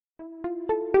Hello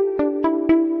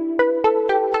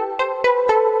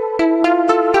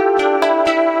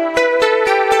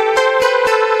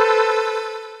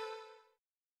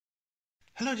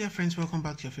dear friends, welcome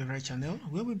back to your favorite channel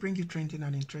where we bring you trending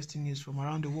and interesting news from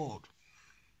around the world.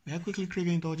 May I quickly crave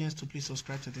your indulgence to please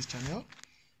subscribe to this channel.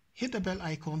 Hit the bell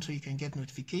icon so you can get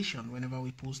notification whenever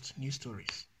we post new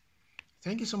stories.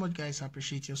 Thank you so much guys, I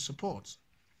appreciate your support.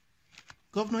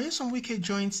 Governor Wike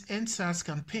joins EndSARS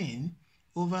campaign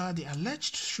over the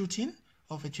alleged shooting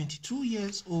of a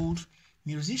 22-year-old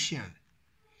musician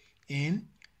in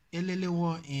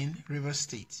Elelewo in Rivers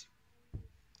State.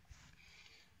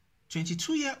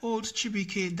 22-year-old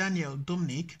Chibike Daniel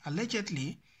Dominic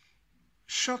allegedly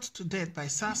shot to death by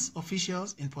SARS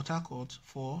officials in Port Harcourt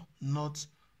for not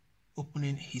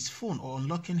opening his phone or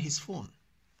unlocking his phone.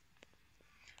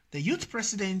 The youth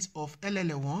president of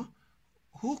Elelewo,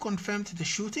 who confirmed the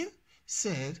shooting,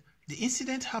 said the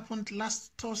incident happened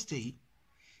last Thursday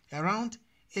around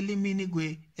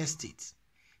Eliminigwe Estate,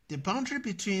 the boundary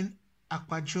between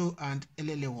Akwajo and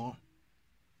Elelewo.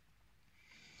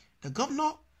 The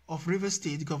governor of Rivers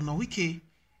State, Governor Wike,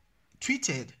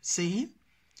 tweeted saying,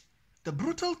 "The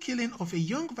brutal killing of a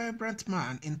young vibrant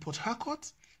man in Port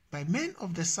Harcourt by men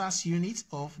of the SARS unit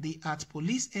of the Art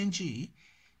Police NG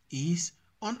is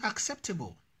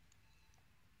unacceptable.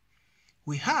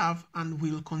 We have and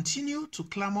will continue to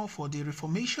clamor for the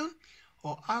reformation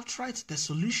or outright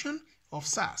dissolution of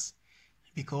SARS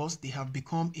because they have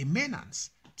become a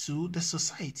menace to the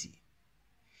society.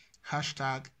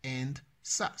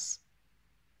 #EndSARS."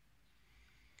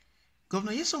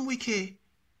 Governor Wike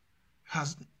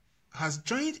has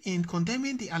joined in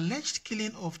condemning the alleged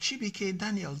killing of Chibike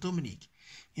Daniel Dominic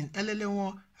in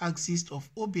Elelewo axis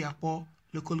of Obiakpo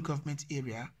local government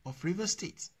area of Rivers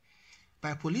State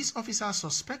by police officers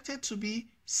suspected to be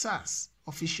SARS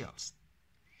officials.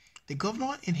 The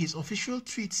governor in his official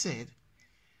tweet said,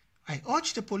 "I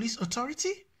urge the police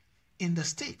authority in the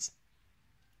state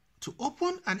to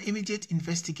open an immediate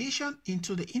investigation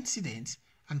into the incident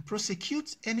and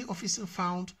prosecute any officer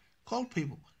found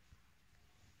culpable."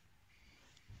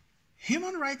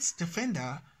 Human rights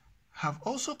defenders have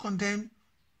also condemned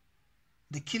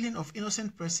the killing of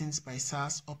innocent persons by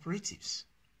SARS operatives.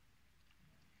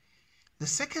 The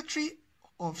Secretary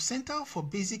of Center for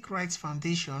Basic Rights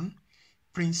Foundation,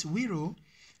 Prince Wiro,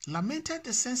 lamented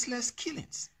the senseless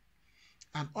killings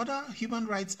and other human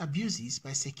rights abuses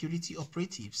by security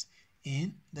operatives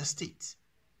in the state.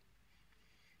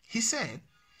 He said,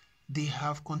 "They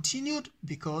have continued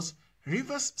because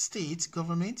Rivers State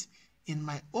government, in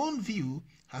my own view,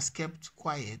 has kept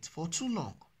quiet for too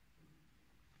long.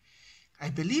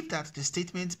 I believe that the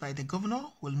statement by the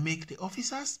governor will make the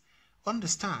officers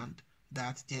understand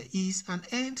that there is an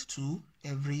end to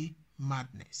every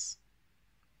madness."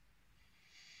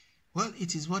 Well,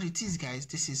 it is what it is, guys.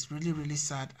 This is really, really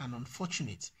sad and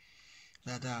unfortunate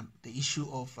that the issue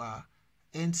of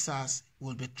EndSARS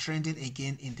will be trending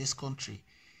again in this country.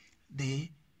 The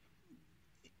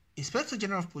Inspector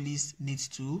General of Police needs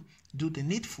to do the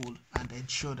needful and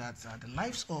ensure that the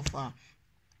lives of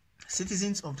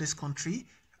citizens of this country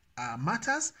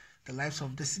matters. The lives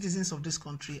of the citizens of this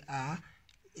country are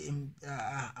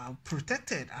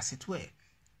protected, as it were,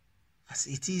 as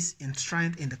it is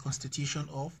enshrined in the Constitution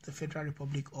of the Federal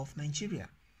Republic of Nigeria.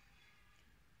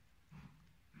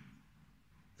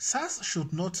 SARS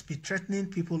should not be threatening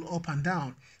people up and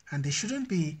down, and they shouldn't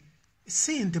be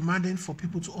seen demanding for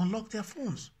people to unlock their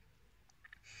phones.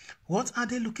 What are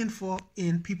they looking for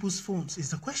in people's phones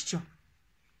is the question.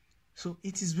 So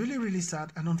it is really, really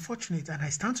sad and unfortunate, and I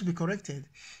stand to be corrected.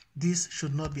 This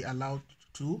should not be allowed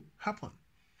to happen.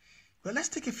 Well, let's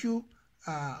take a few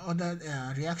other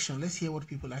reactions. Let's hear what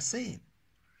people are saying.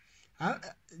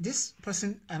 This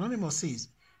person, Anonymous, says,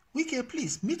 "Wike,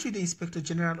 please meet with the Inspector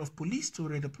General of Police to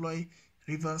redeploy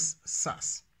Rivers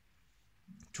SARS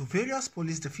to various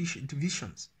police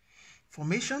divisions,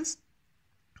 formations,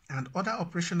 and other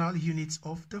operational units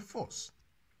of the force.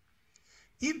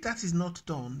 If that is not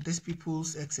done, these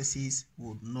people's excesses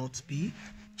would not be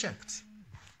checked."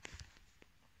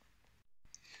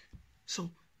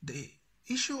 So the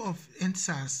issue of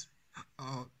EndSARS,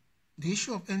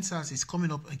 is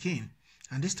coming up again,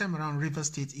 and this time around Rivers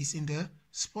State is in the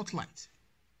spotlight.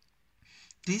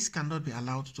 This cannot be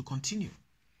allowed to continue.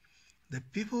 The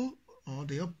people or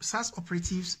the SARS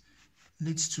operatives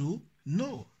needs to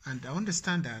know and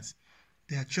understand that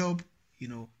their job,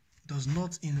 does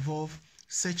not involve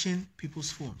searching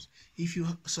people's phones. If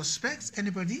you suspect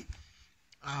anybody,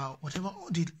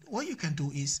 what you can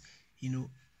do is,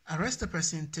 arrest the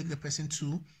person, take the person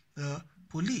to the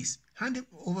police, hand him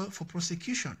over for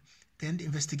prosecution, then the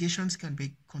investigations can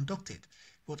be conducted.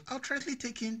 But outrightly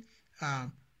taking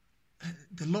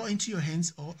the law into your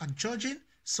hands or adjudging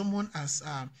someone as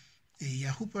a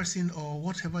Yahoo person or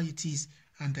whatever it is,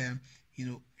 and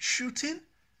shooting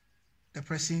the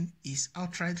person is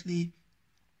outrightly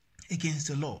against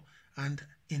the law. And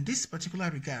in this particular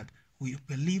regard, we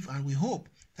believe and we hope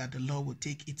that the law will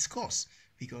take its course,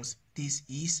 because this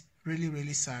is really,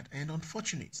 really sad and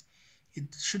unfortunate. It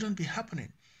shouldn't be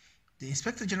happening. The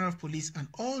Inspector General of Police and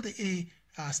all the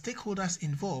stakeholders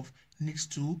involved needs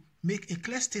to make a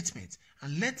clear statement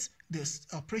and let the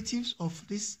operatives of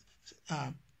this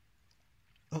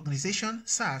organization,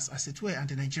 SARS as it were, and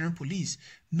the Nigerian police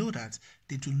know that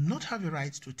they do not have a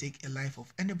right to take a life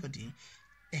of anybody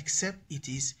except it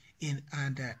is in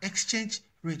an exchange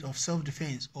rate of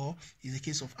self-defense, or in the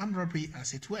case of armed robbery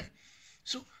as it were.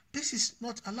 So this is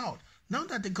not allowed. Now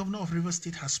that the governor of Rivers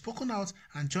State has spoken out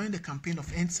and joined the campaign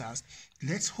of End SARS,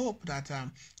 let's hope that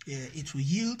it will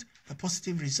yield a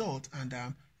positive result, and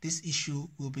this issue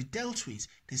will be dealt with.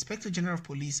 The Inspector General of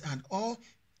Police and all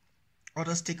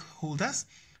other stakeholders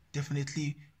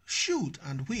definitely should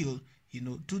and will,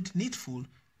 do the needful,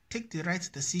 take the right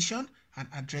decision and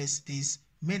address this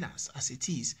menace as it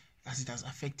has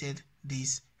affected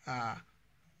this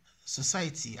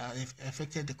society,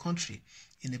 affected the country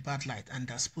in a bad light, and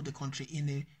has put the country in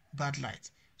a bad light.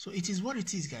 So it is what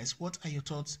it is, guys. What are your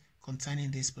thoughts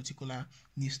concerning this particular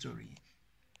news story?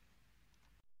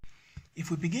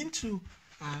 If we begin to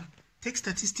take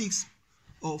statistics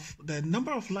of the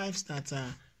number of lives that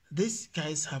these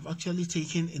guys have actually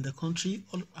taken in the country,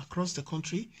 all across the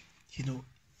country,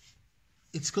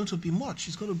 it's going to be much.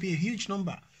 It's going to be a huge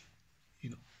number.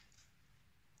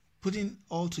 Putting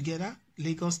all together,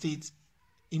 Lagos State,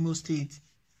 Imo State,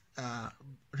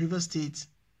 Rivers State,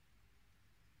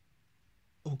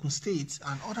 Ogun State,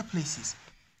 and other places.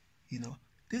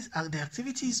 These are the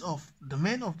activities of the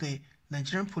men of the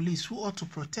Nigerian police who ought to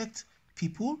protect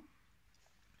people,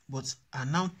 but are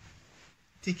now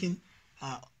taking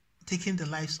the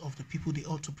lives of the people they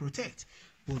ought to protect,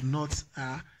 will not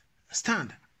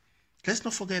stand. Let's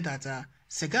not forget that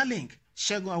Segalink,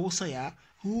 Segun Awosoya,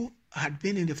 who had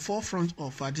been in the forefront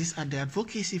of this and the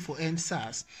advocacy for End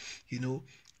SARS,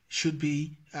 should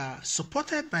be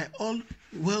supported by all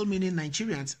well-meaning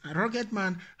Nigerians, a rugged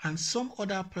man, and some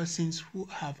other persons who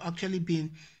have actually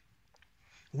been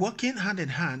working hand in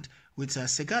hand with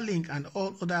Segalink and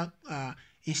all other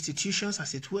institutions,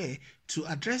 as it were, to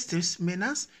address this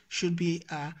menace, should be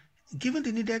given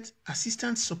the needed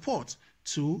assistance support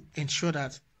to ensure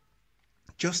that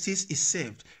justice is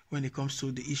served when it comes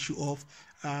to the issue of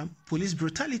police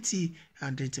brutality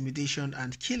and intimidation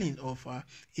and killing of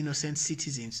innocent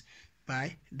citizens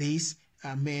by these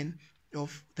men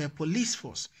of the police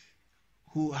force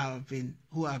who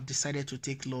have decided to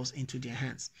take laws into their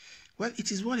hands. Well,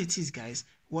 it is what it is, guys.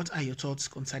 What are your thoughts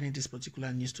concerning this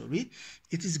particular news story?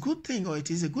 It is a good thing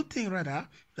rather,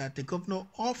 that the governor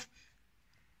of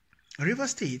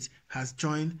Rivers State has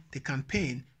joined the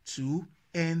campaign to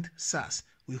end SARS.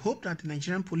 We hope that the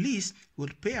Nigerian police will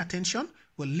pay attention,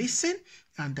 will listen,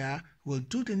 and will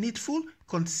do the needful,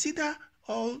 consider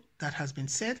all that has been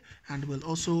said, and will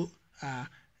also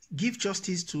give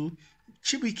justice to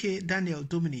Chibuike Daniel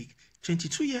Dominic,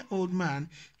 22-year-old man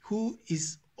who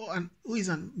is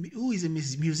a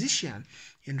musician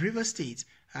in Rivers State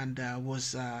and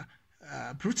was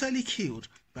brutally killed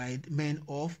by the men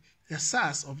of the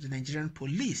SARS of the Nigerian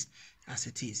police, as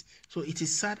it is. So it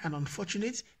is sad and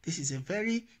unfortunate. This is a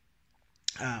very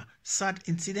sad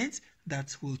incident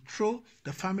that will throw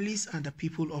the families and the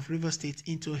people of Rivers State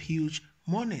into a huge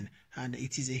mourning, and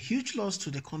it is a huge loss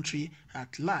to the country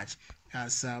at large,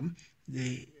 as a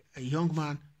young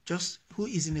man who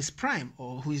is in his prime,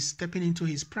 or who is stepping into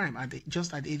his prime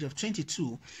just at the age of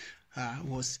 22,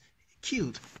 was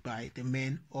killed by the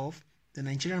men of the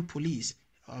Nigerian police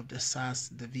of the SARS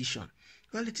division.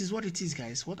 Well, it is what it is,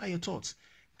 guys. What are your thoughts?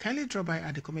 Kindly drop by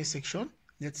at the comment section.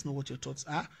 Let's know what your thoughts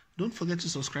are. Don't forget to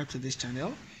subscribe to this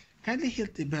channel. Kindly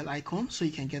hit the bell icon so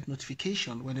you can get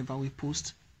notification whenever we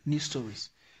post new stories.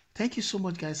 Thank you so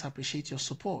much, guys. I appreciate your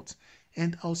support,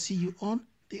 and I'll see you on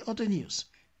the other news.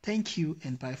 Thank you,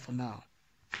 and bye for now.